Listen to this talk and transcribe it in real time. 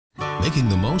Making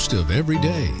the most of every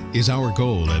day is our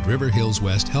goal at River Hills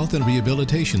West Health and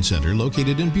Rehabilitation Center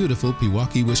located in beautiful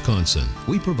Pewaukee, Wisconsin.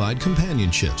 We provide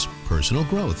companionships, personal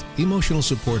growth, emotional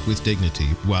support with dignity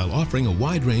while offering a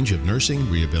wide range of nursing,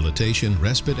 rehabilitation,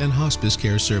 respite, and hospice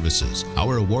care services.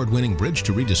 Our award-winning Bridge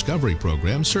to Rediscovery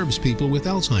program serves people with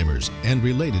Alzheimer's and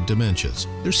related dementias.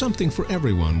 There's something for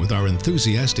everyone with our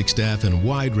enthusiastic staff and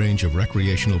wide range of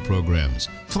recreational programs.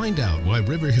 Find out why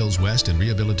River Hills West and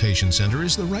Rehabilitation Center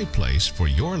is the right place for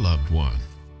your loved one.